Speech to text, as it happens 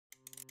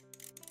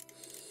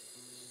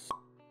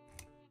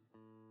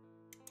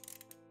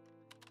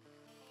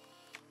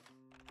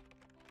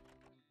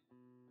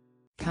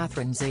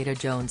Catherine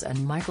Zeta-Jones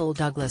and Michael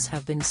Douglas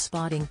have been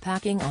spotting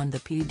packing on the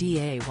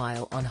PDA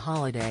while on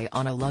holiday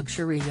on a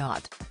luxury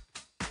yacht.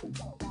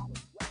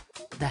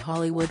 The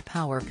Hollywood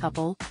power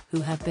couple,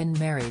 who have been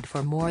married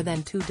for more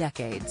than 2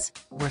 decades,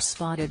 were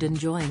spotted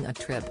enjoying a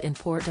trip in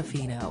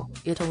Portofino,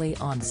 Italy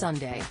on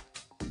Sunday.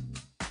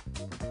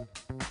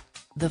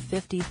 The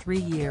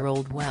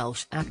 53-year-old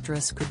Welsh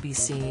actress could be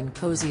seen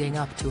cozying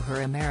up to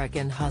her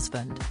American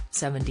husband,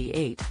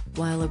 78,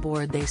 while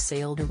aboard they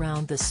sailed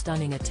around the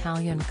stunning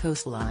Italian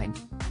coastline.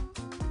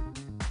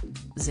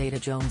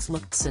 Zeta-Jones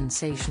looked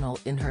sensational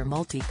in her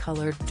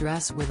multicolored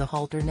dress with a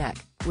halter neck,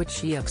 which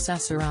she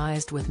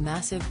accessorized with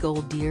massive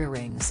gold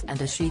earrings and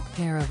a chic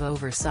pair of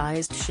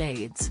oversized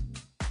shades.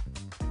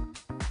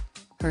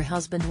 Her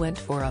husband went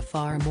for a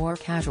far more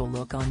casual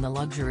look on the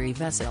luxury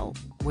vessel,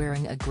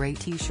 wearing a grey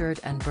t-shirt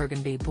and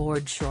burgundy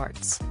board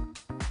shorts.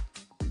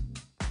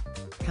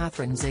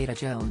 Catherine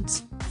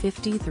Zeta-Jones,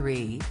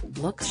 53,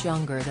 looks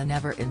younger than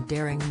ever in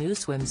daring new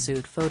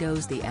swimsuit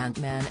photos. The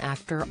Ant-Man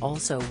actor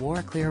also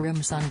wore clear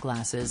rim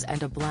sunglasses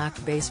and a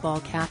black baseball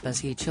cap as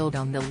he chilled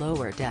on the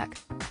lower deck.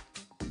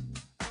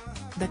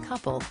 The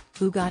couple,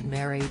 who got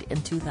married in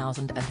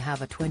 2000 and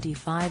have a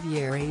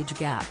 25-year age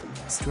gap,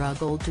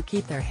 struggled to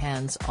keep their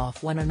hands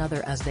off one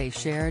another as they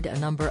shared a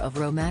number of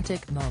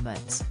romantic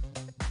moments.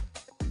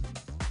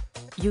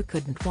 You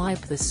couldn't wipe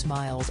the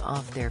smiles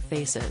off their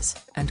faces,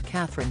 and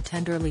Catherine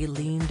tenderly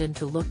leaned in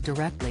to look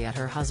directly at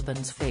her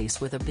husband's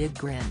face with a big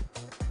grin.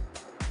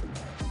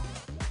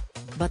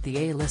 But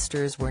the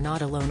A-listers were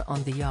not alone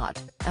on the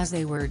yacht, as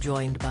they were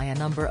joined by a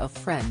number of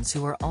friends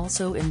who were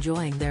also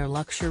enjoying their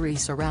luxury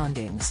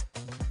surroundings.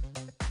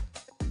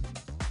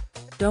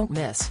 Don't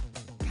miss: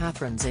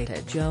 Catherine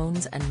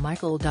Zeta-Jones and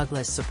Michael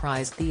Douglas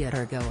surprise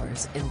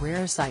theatergoers in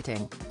rare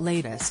sighting.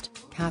 Latest,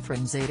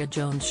 Catherine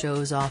Zeta-Jones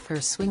shows off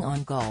her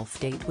swing-on golf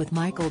date with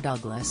Michael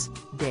Douglas.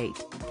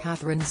 Date: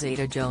 Catherine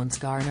Zeta-Jones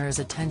garners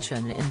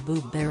attention in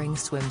boob-bearing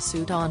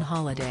swimsuit on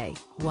holiday.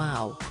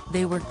 Wow,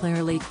 they were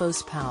clearly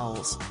close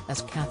pals,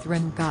 as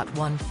Catherine got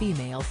one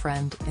female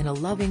friend in a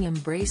loving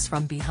embrace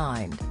from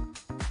behind.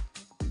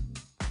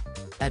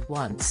 At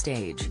one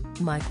stage,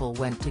 Michael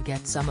went to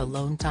get some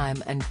alone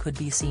time and could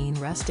be seen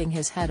resting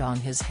his head on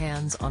his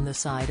hands on the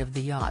side of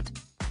the yacht.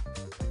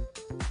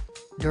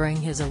 During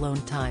his alone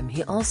time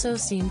he also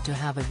seemed to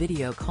have a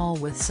video call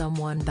with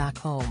someone back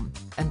home,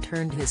 and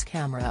turned his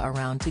camera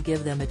around to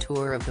give them a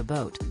tour of the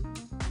boat.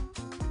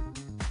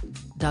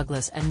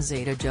 Douglas and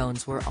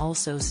Zeta-Jones were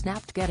also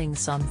snapped getting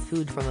some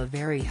food from a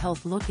very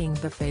healthy-looking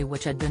buffet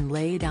which had been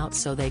laid out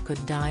so they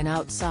could dine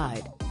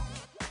outside.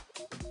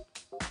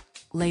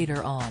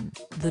 Later on,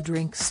 the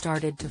drinks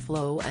started to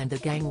flow and the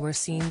gang were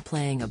seen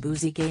playing a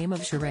boozy game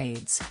of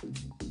charades.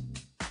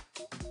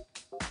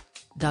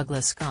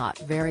 Douglas got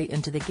very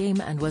into the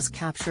game and was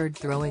captured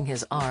throwing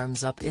his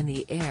arms up in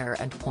the air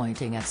and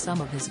pointing at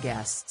some of his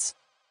guests.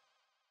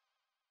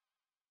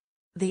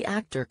 The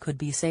actor could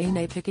be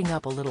seen picking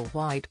up a little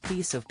white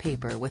piece of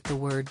paper with the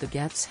word "the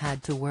gets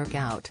had to work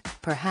out,"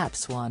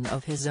 perhaps one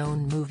of his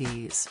own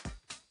movies.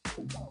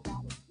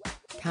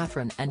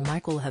 Catherine and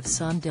Michael have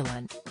son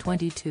Dylan,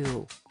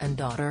 22, and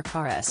daughter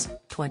Karis,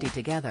 20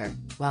 together,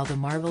 while the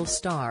Marvel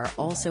star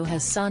also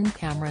has son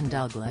Cameron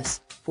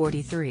Douglas,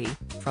 43,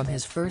 from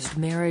his first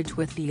marriage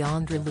with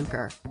DeAndre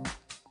Luker.